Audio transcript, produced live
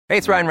Hey,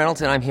 it's Ryan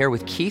Reynolds, and I'm here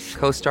with Keith,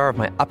 co-star of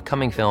my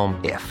upcoming film,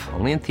 If,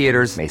 only in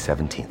theaters May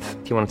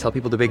 17th. Do you want to tell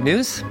people the big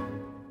news?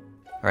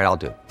 All right, I'll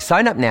do it.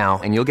 Sign up now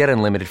and you'll get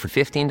unlimited for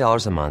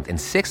 $15 a month and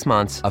 6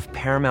 months of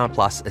Paramount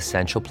Plus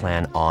Essential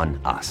Plan on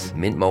us.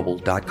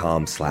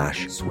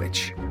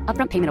 MintMobile.com/switch.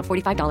 Upfront payment of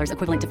 $45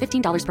 equivalent to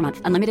 $15 per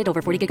month. Unlimited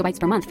over 40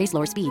 gigabytes per month. Face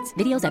lower speeds.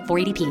 Videos at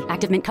 480p.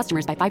 Active Mint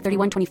customers by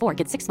 531.24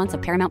 get 6 months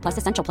of Paramount Plus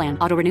Essential Plan.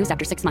 Auto renews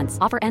after 6 months.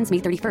 Offer ends May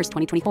 31st,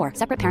 2024.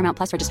 Separate Paramount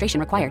Plus registration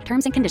required.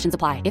 Terms and conditions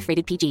apply if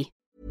rated PG.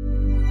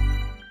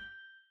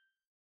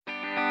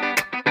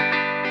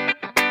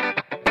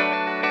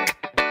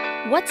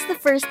 What's the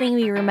first thing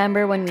we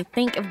remember when we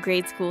think of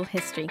grade school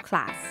history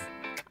class?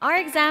 Our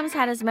exams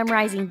had us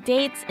memorizing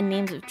dates and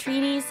names of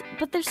treaties,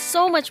 but there's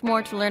so much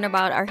more to learn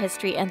about our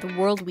history and the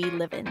world we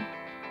live in.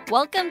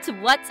 Welcome to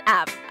What's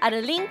Up,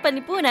 Araling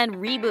Panlipunan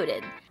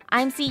Rebooted.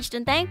 I'm Siege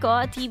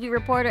Tantenko, a TV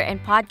reporter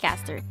and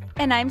podcaster.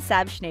 And I'm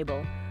Sab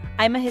Schnabel.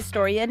 I'm a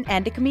historian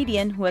and a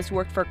comedian who has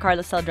worked for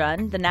Carlos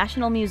Celdran, the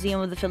National Museum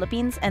of the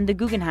Philippines, and the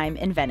Guggenheim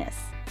in Venice.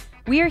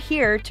 We are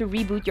here to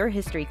reboot your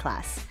history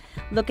class.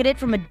 Look at it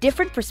from a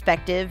different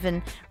perspective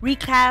and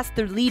recast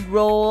the lead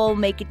role,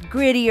 make it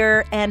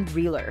grittier and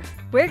realer.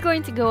 We're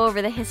going to go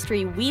over the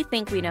history we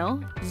think we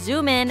know,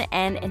 zoom in,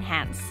 and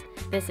enhance.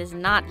 This is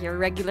not your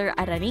regular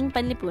Araling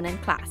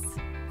Panlipunan class.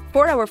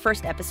 For our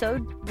first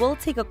episode, we'll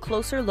take a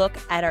closer look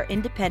at our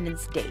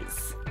Independence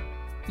Days.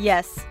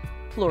 Yes,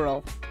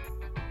 plural.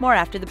 More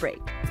after the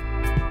break.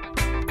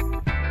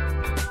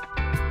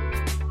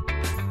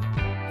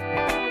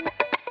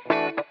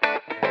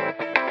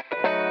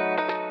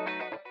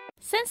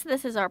 Since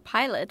this is our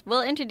pilot,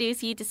 we'll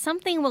introduce you to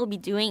something we'll be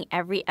doing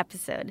every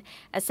episode,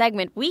 a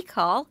segment we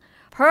call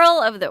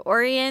Pearl of the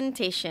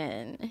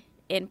Orientation.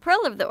 In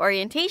Pearl of the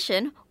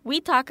Orientation,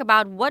 we talk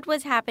about what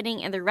was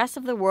happening in the rest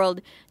of the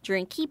world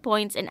during key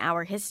points in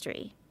our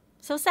history.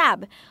 So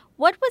Sab,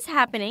 what was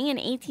happening in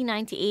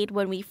 1898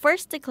 when we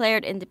first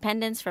declared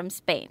independence from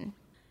Spain?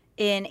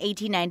 In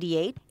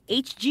 1898,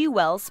 H.G.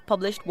 Wells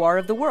published War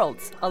of the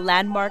Worlds, a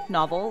landmark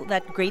novel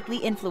that greatly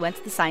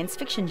influenced the science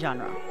fiction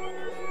genre.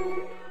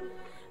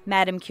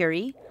 Madame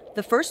Curie,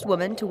 the first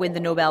woman to win the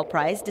Nobel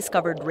Prize,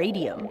 discovered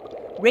radium.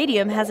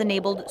 Radium has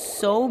enabled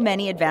so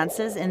many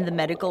advances in the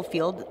medical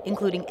field,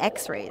 including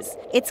X-rays.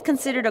 It's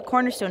considered a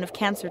cornerstone of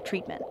cancer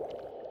treatment.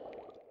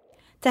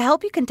 To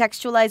help you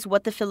contextualize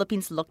what the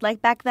Philippines looked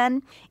like back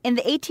then, in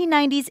the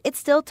 1890s, it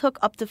still took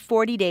up to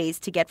 40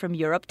 days to get from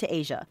Europe to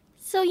Asia.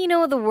 So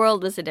the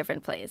world was a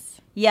different place.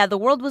 Yeah, the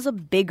world was a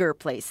bigger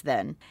place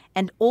then,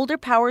 and older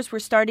powers were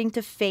starting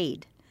to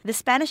fade. The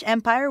Spanish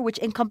Empire, which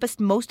encompassed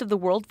most of the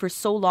world for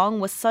so long,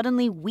 was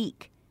suddenly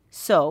weak.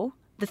 So,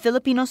 the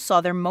Filipinos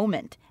saw their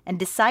moment and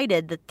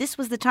decided that this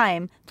was the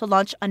time to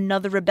launch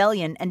another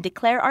rebellion and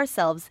declare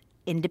ourselves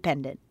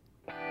independent.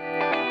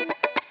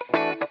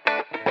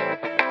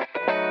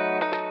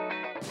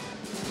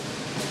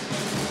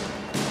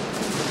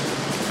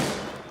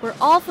 We're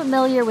all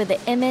familiar with the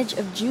image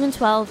of June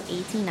 12,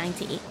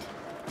 1898.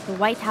 The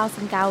White House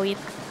in Kawit,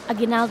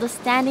 Aguinaldo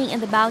standing in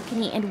the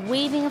balcony and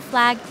waving a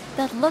flag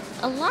that looked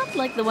a lot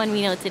like the one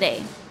we know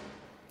today.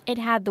 It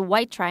had the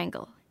white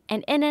triangle,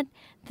 and in it,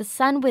 the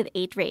sun with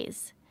 8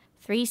 rays,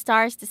 3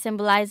 stars to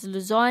symbolize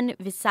Luzon,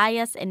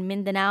 Visayas, and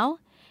Mindanao,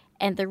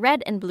 and the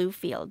red and blue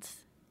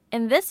fields.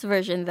 In this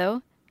version,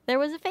 though, there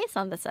was a face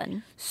on the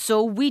sun.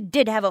 So we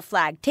did have a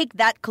flag. Take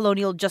that,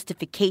 colonial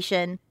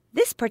justification.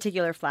 This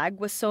particular flag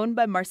was sewn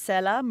by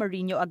Marcela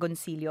Marino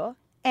Agoncillo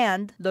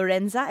and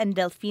Lorenza and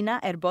Delfina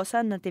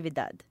Herbosa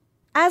Natividad.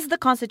 As the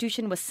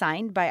Constitution was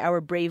signed by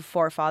our brave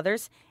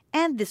forefathers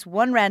and this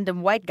one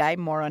random white guy,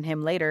 more on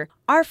him later,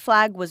 our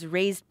flag was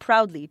raised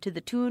proudly to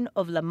the tune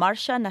of La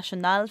Marcha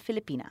Nacional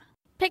Filipina.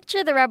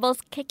 Picture the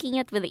rebels kicking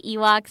it with the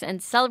Ewoks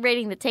and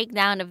celebrating the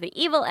takedown of the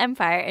evil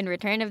empire in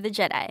Return of the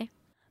Jedi.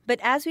 But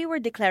as we were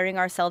declaring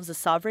ourselves a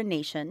sovereign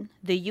nation,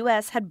 the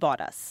U.S. had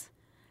bought us.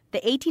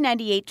 The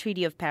 1898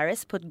 Treaty of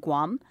Paris put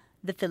Guam,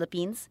 the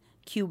Philippines,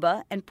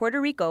 Cuba, and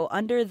Puerto Rico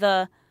under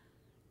the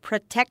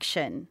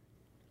protection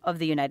of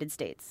the United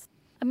States.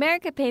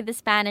 America paid the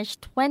Spanish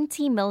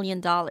 $20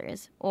 million,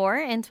 or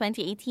in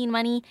 2018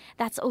 money,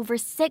 that's over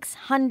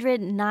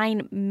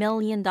 $609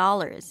 million.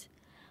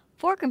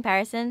 For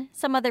comparison,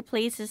 some other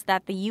places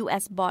that the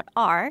U.S. bought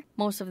are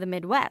most of the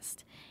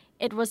Midwest.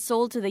 It was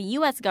sold to the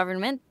U.S.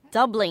 government,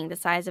 doubling the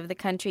size of the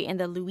country in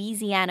the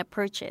Louisiana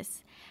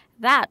Purchase.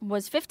 That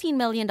was $15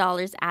 million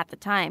at the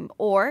time,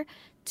 or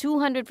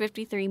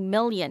 $253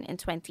 million in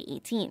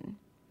 2018.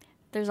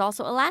 There's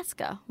also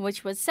Alaska,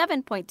 which was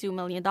 $7.2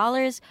 million,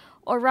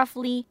 or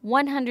roughly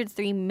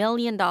 $103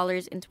 million in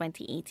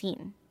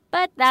 2018.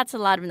 But that's a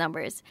lot of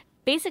numbers.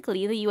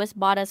 Basically, the US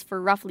bought us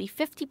for roughly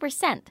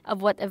 50%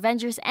 of what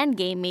Avengers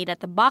Endgame made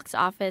at the box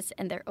office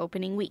in their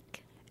opening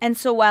week. And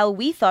so while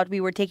we thought we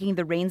were taking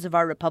the reins of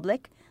our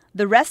republic,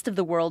 the rest of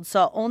the world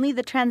saw only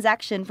the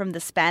transaction from the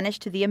Spanish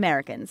to the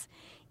Americans,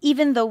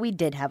 even though we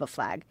did have a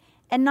flag.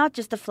 And not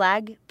just a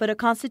flag, but a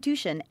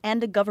constitution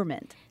and a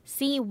government.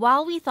 See,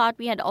 while we thought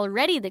we had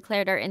already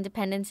declared our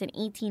independence in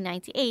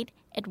 1898,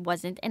 it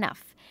wasn't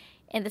enough.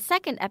 In the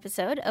second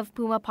episode of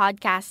Puma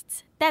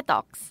Podcast's TED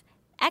Talks,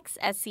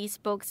 ex-SC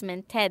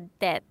spokesman Ted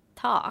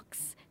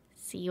talks,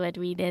 see what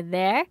we did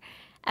there,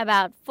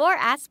 about 4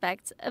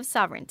 aspects of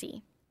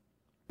sovereignty.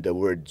 The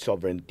word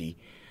sovereignty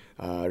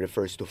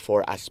refers to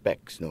 4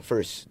 aspects. Now,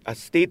 first, a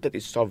state that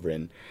is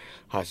sovereign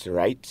has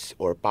rights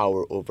or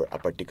power over a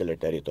particular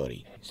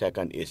territory.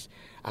 Second is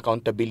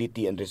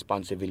accountability and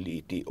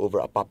responsibility over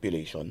a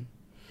population.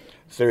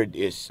 Third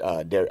is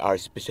there are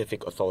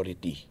specific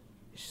authorities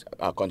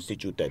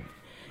constituted.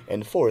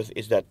 And fourth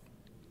is that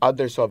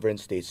other sovereign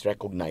states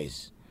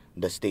recognize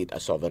the state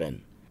as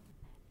sovereign.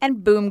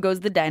 And boom goes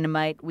the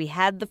dynamite. We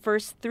had the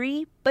first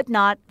 3, but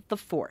not the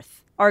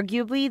 4th.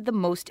 Arguably the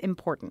most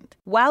important.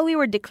 While we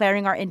were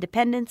declaring our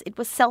independence, it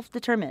was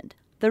self-determined.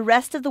 The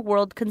rest of the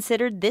world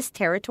considered this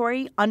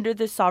territory under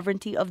the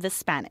sovereignty of the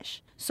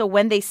Spanish. So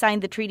when they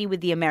signed the treaty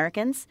with the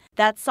Americans,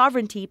 that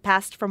sovereignty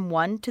passed from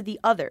one to the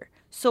other.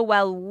 So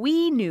while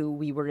we knew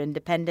we were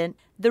independent,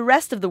 the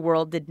rest of the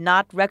world did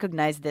not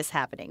recognize this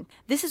happening.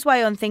 This is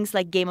why on things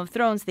like Game of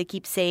Thrones, they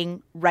keep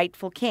saying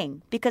rightful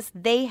king, because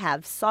they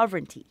have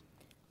sovereignty.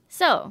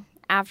 So,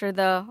 after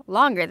the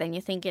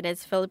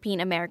longer-than-you-think-it-is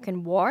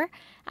Philippine-American War,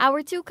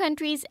 our 2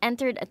 countries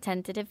entered a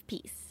tentative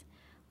peace.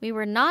 We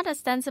were not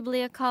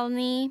ostensibly a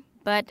colony,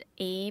 but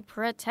a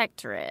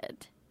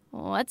protectorate.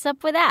 What's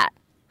up with that?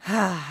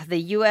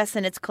 The U.S.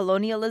 and its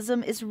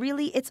colonialism is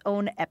really its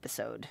own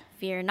episode.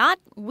 Fear not,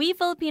 we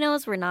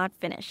Filipinos were not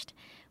finished.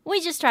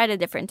 We just tried a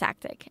different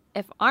tactic.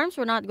 If arms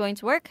were not going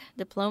to work,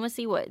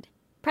 diplomacy would.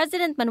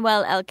 President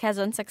Manuel L.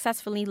 Quezon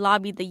successfully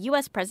lobbied the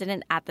U.S.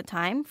 president at the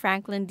time,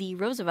 Franklin D.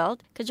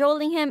 Roosevelt,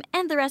 cajoling him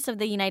and the rest of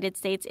the United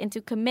States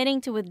into committing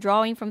to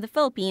withdrawing from the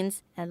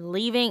Philippines and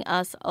leaving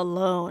us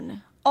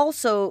alone.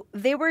 Also,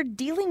 they were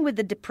dealing with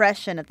the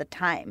Depression at the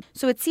time,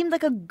 so it seemed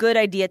like a good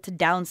idea to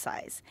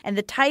downsize, and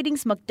the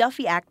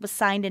Tidings-McDuffie Act was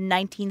signed in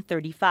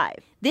 1935.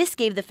 This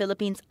gave the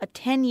Philippines a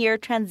 10-year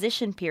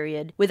transition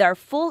period, with our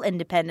full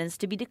independence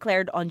to be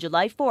declared on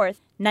July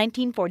 4th,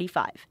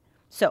 1945.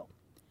 So,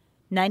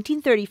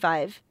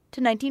 1935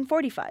 to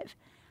 1945.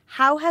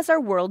 How has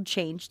our world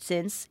changed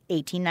since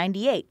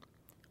 1898?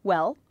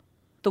 Well,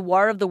 the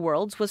War of the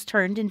Worlds was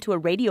turned into a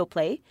radio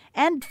play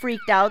and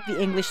freaked out the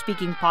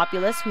English-speaking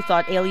populace who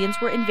thought aliens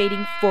were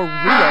invading for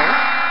real.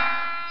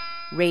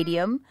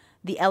 Radium,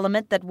 the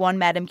element that won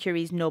Madame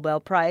Curie's Nobel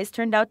Prize,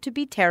 turned out to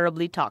be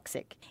terribly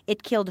toxic.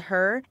 It killed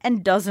her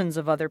and dozens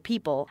of other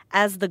people.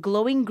 As the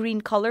glowing green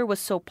color was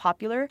so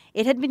popular,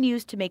 it had been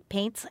used to make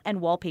paints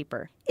and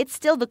wallpaper. It's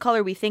still the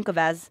color we think of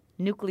as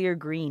nuclear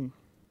green.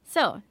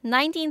 So,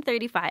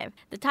 1935,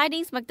 the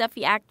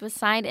Tidings-McDuffie Act was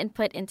signed and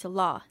put into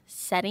law,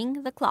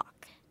 setting the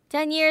clock.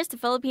 10 years to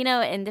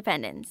Filipino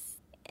independence.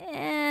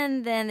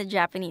 And then the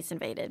Japanese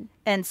invaded.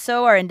 And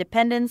so our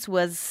independence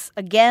was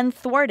again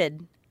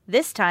thwarted,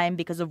 this time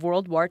because of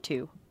World War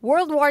II.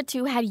 World War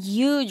II had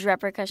huge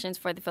repercussions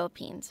for the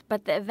Philippines,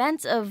 but the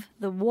events of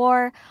the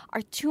war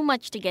are too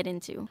much to get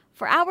into.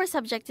 For our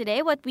subject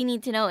today, what we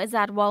need to know is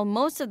that while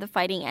most of the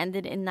fighting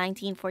ended in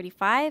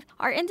 1945,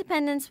 our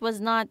independence was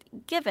not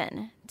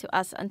given to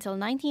us until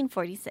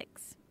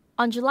 1946.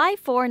 On July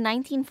 4,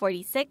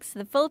 1946,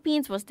 the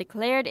Philippines was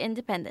declared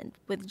independent,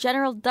 with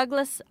General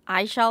Douglas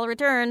 "I shall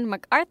return"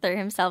 MacArthur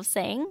himself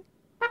saying,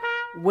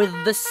 "With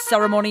this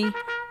ceremony,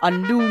 a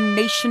new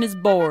nation is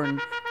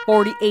born.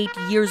 48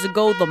 years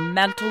ago, the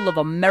mantle of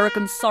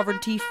American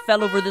sovereignty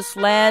fell over this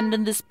land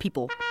and this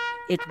people.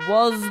 It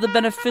was the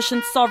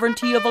beneficent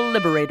sovereignty of a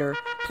liberator,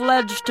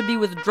 pledged to be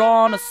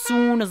withdrawn as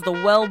soon as the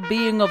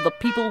well-being of the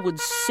people would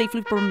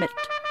safely permit.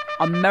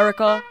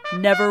 America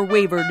never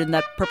wavered in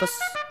that purpose.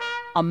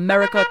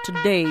 America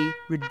today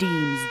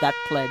redeems that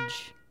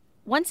pledge."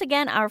 Once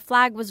again, our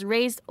flag was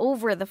raised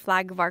over the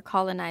flag of our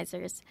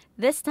colonizers,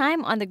 this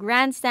time on the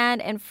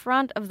grandstand in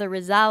front of the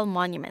Rizal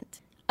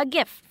Monument. A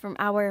gift from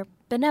our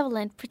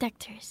benevolent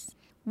protectors.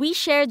 We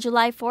shared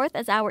July 4th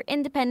as our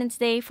Independence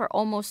Day for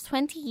almost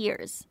 20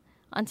 years,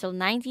 until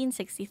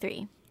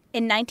 1963.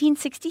 In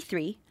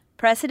 1963,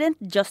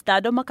 President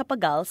Diosdado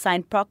Macapagal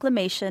signed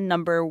Proclamation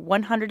Number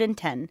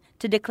 110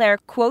 to declare,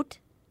 quote,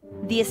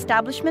 "The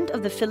establishment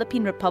of the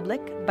Philippine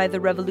Republic by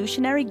the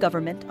revolutionary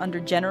government under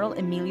General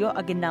Emilio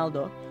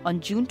Aguinaldo on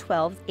June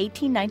 12,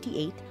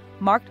 1898,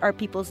 marked our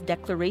people's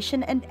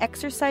declaration and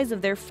exercise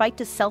of their fight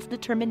to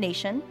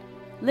self-determination,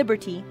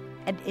 liberty,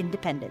 and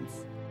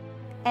independence."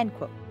 End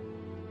quote.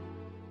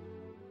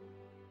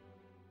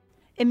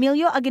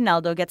 Emilio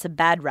Aguinaldo gets a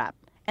bad rap,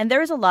 and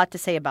there is a lot to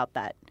say about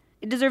that.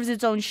 It deserves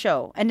its own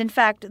show, and in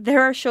fact,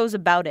 there are shows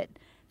about it.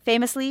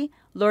 Famously,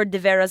 Lord De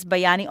Vera's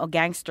Bayani o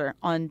Gangster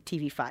on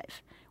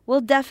TV5. We'll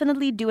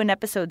definitely do an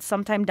episode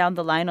sometime down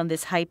the line on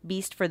this hype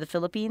beast for the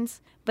Philippines,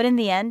 but in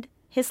the end,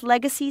 his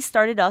legacy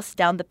started us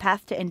down the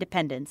path to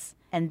independence,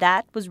 and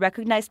that was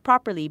recognized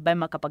properly by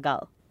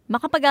Macapagal.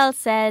 Macapagal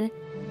said,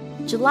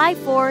 "July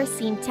 4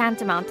 seemed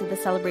tantamount to the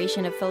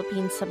celebration of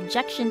Philippines'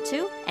 subjection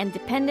to and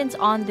dependence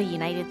on the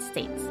United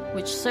States,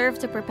 which served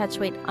to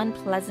perpetuate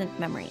unpleasant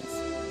memories.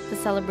 The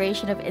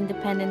celebration of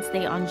Independence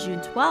Day on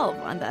June 12,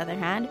 on the other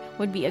hand,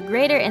 would be a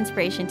greater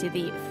inspiration to the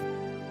youth."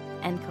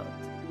 End quote.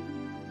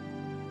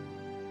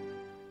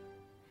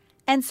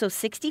 And so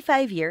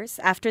 65 years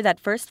after that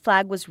first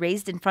flag was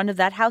raised in front of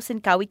that house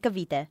in Kawit,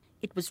 Cavite,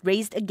 it was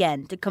raised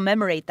again to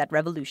commemorate that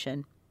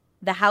revolution.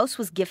 The house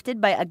was gifted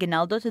by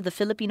Aguinaldo to the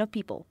Filipino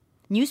people.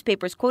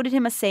 Newspapers quoted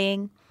him as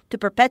saying, "To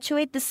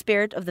perpetuate the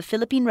spirit of the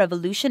Philippine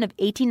Revolution of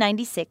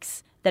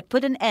 1896 that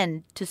put an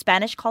end to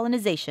Spanish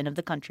colonization of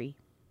the country."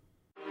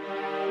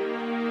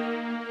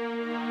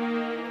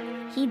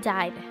 He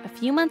died a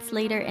few months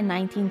later in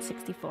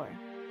 1964.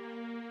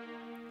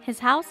 His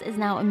house is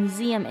now a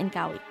museum in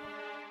Kawit.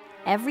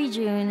 Every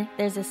June,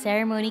 there's a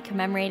ceremony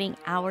commemorating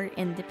our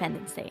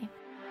Independence Day.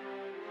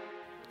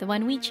 The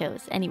one we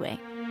chose, anyway.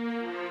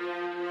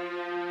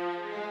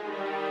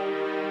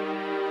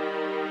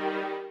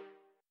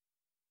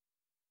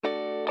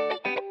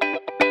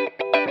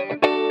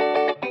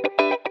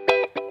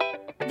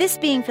 This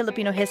being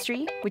Filipino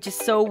history, which is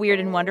so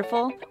weird and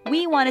wonderful,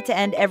 we wanted to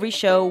end every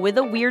show with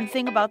a weird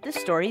thing about this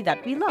story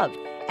that we loved.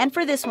 And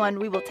for this one,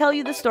 we will tell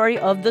you the story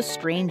of the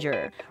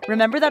stranger.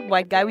 Remember that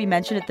white guy we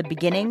mentioned at the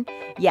beginning?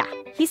 Yeah,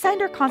 he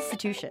signed our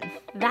Constitution.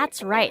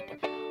 That's right.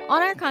 On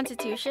our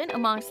Constitution,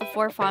 amongst the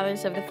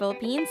forefathers of the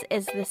Philippines,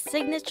 is the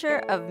signature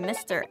of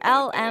Mr.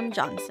 L.M.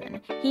 Johnson.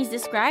 He's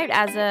described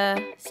as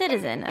a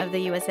citizen of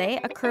the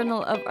USA, a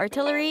colonel of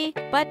artillery,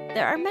 but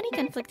there are many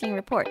conflicting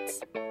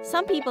reports.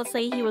 Some people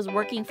say he was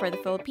working for the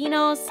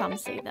Filipinos, some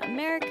say the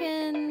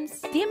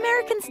Americans. The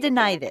Americans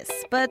deny this,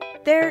 but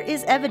there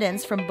is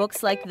evidence from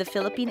books like The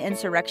Philippine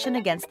Insurrection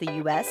Against the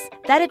U.S.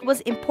 that it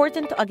was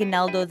important to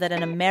Aguinaldo that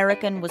an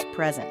American was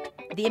present.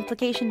 The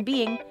implication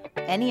being,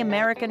 any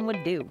American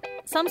would do.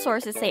 Some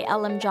sources say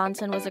L.M.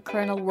 Johnson was a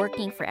colonel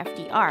working for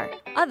FDR.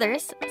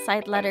 Others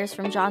cite letters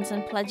from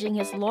Johnson pledging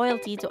his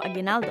loyalty to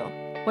Aguinaldo.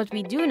 What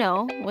we do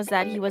know was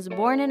that he was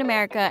born in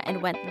America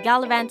and went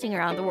gallivanting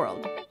around the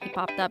world. He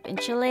popped up in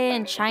Chile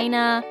and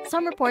China.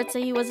 Some reports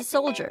say he was a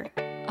soldier,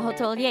 a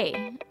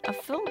hotelier, a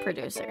film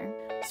producer.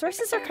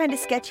 Sources are kind of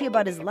sketchy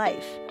about his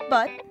life,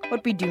 but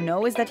what we do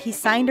know is that he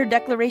signed our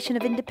Declaration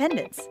of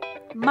Independence.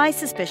 My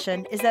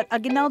suspicion is that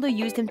Aguinaldo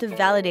used him to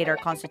validate our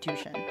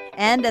Constitution.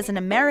 And as an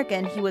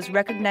American, he was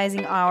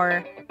recognizing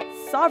our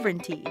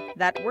sovereignty,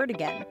 that word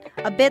again.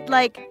 A bit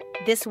like,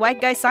 this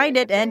white guy signed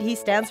it and he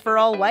stands for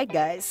all white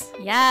guys.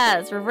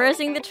 Yes,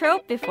 reversing the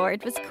trope before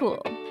it was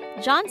cool.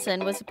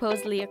 Johnson was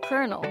supposedly a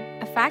colonel,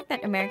 a fact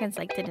that Americans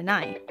like to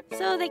deny,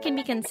 so they can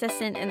be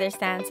consistent in their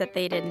stance that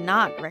they did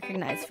not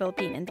recognize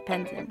Philippine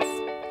independence.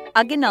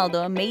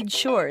 Aguinaldo made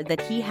sure that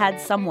he had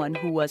someone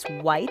who was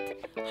white,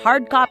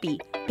 hard copy,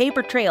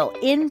 paper trail,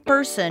 in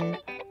person,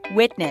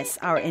 witness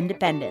our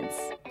independence.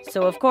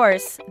 So, of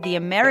course, the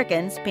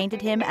Americans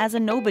painted him as a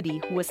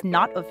nobody who was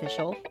not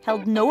official,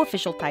 held no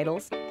official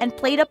titles, and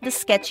played up the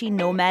sketchy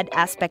nomad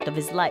aspect of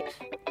his life.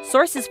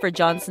 Sources for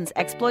Johnson's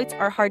exploits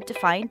are hard to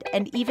find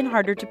and even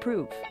harder to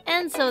prove.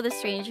 And so the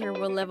stranger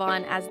will live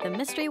on as the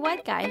mystery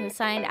white guy who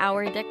signed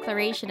our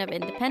Declaration of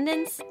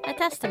Independence, a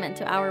testament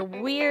to our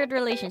weird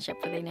relationship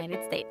with the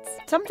United States.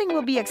 Something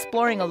we'll be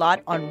exploring a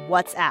lot on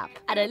WhatsApp.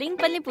 Araling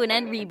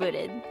Panlipunan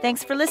Rebooted.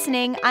 Thanks for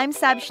listening. I'm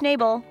Sab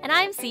Schnabel. And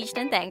I'm Siege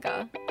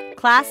Tantenko.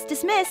 Class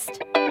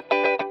dismissed.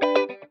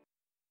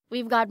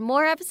 We've got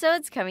more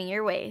episodes coming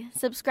your way.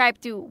 Subscribe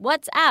to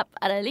What's Up,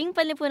 Araling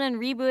Panlipunan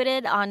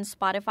Rebooted on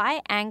Spotify,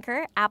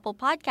 Anchor, Apple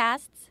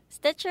Podcasts,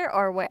 Stitcher,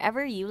 or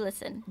wherever you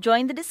listen.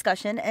 Join the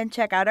discussion and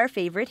check out our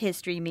favorite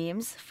history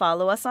memes.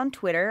 Follow us on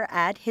Twitter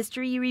at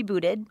History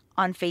Rebooted,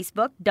 on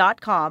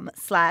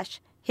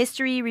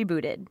Facebook.com/History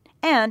Rebooted,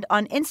 and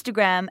on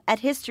Instagram at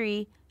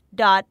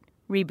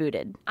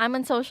history.rebooted. I'm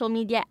on social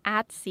media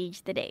at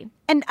Siege Today.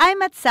 And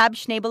I'm at Sab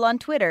Schnabel on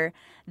Twitter.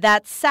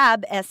 That's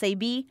Sab,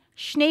 S-A-B,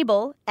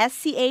 Schnabel,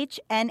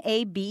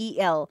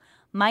 S-C-H-N-A-B-E-L.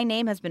 My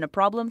name has been a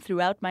problem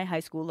throughout my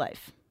high school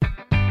life.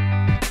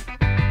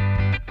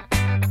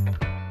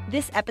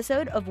 This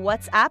episode of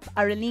What's Up,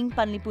 Araling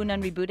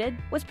Panlipunan Rebooted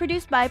was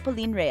produced by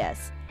Pauline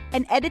Reyes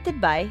and edited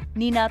by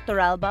Nina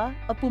Toralba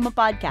of Puma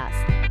Podcast.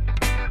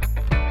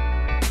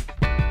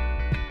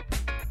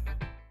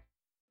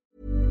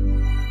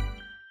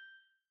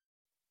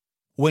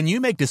 When you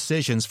make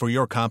decisions for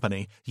your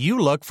company, you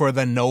look for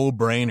the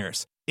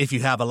no-brainers. If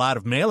you have a lot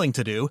of mailing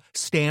to do,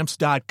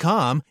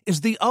 Stamps.com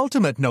is the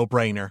ultimate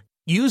no-brainer.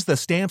 Use the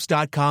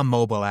Stamps.com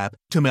mobile app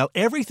to mail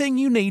everything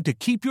you need to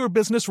keep your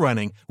business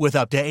running with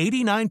up to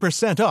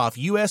 89% off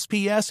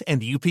USPS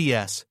and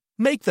UPS.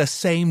 Make the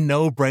same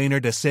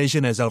no-brainer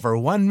decision as over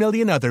 1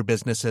 million other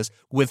businesses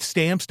with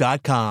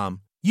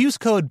Stamps.com. Use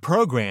code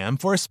PROGRAM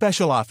for a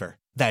special offer.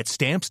 That's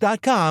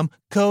Stamps.com,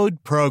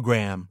 code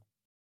PROGRAM.